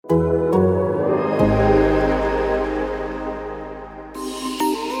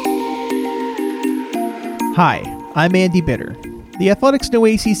Hi, I'm Andy Bitter. The Athletics' new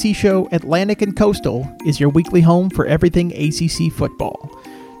ACC show, Atlantic and Coastal, is your weekly home for everything ACC football.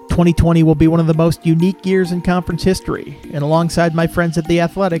 2020 will be one of the most unique years in conference history, and alongside my friends at The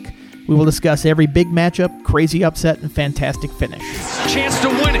Athletic, we will discuss every big matchup, crazy upset, and fantastic finish. Chance to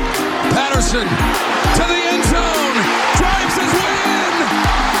win it. Patterson to the end zone. Drives his way in.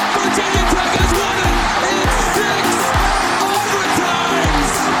 Virginia Tech has won it in 6 overtimes.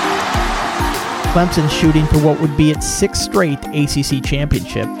 Clemson shooting for what would be its 6th straight ACC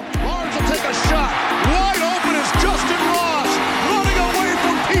championship. Lawrence will take a shot. Wide open is Justin Ross. Running away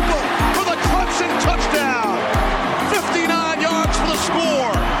from people for the Clemson touchdown. 59 yards for the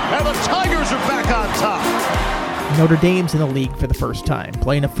score. And the Tigers are back on top. Notre Dame's in the league for the first time,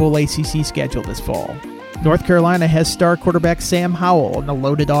 playing a full ACC schedule this fall. North Carolina has star quarterback Sam Howell and a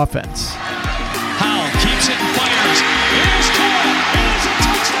loaded offense. Howell keeps it and fires. It is caught. It is a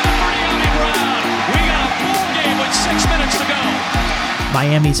touchdown for De'Ami Brown. We got a ball game with 6 minutes to go.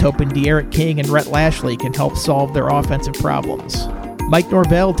 Miami's hoping De'Aaron King and Rhett Lashley can help solve their offensive problems. Mike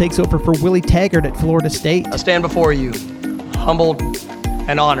Norvell takes over for Willie Taggart at Florida State. I stand before you, humbled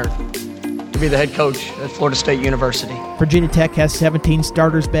and honored to be the head coach at Florida State University. Virginia Tech has 17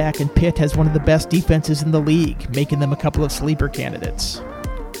 starters back, and Pitt has one of the best defenses in the league, making them a couple of sleeper candidates.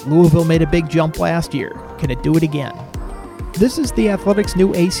 Louisville made a big jump last year. Can it do it again? This is the Athletics'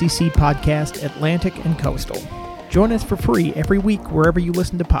 new ACC podcast, Atlantic and Coastal. Join us for free every week wherever you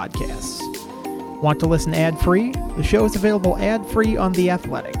listen to podcasts. Want to listen ad-free? The show is available ad-free on The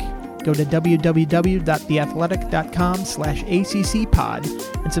Athletic. Go to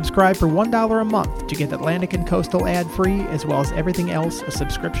www.theathletic.com/ACCpod and subscribe for $1 a month to get Atlantic and Coastal ad-free, as well as everything else a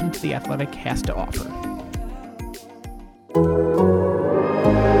subscription to The Athletic has to offer.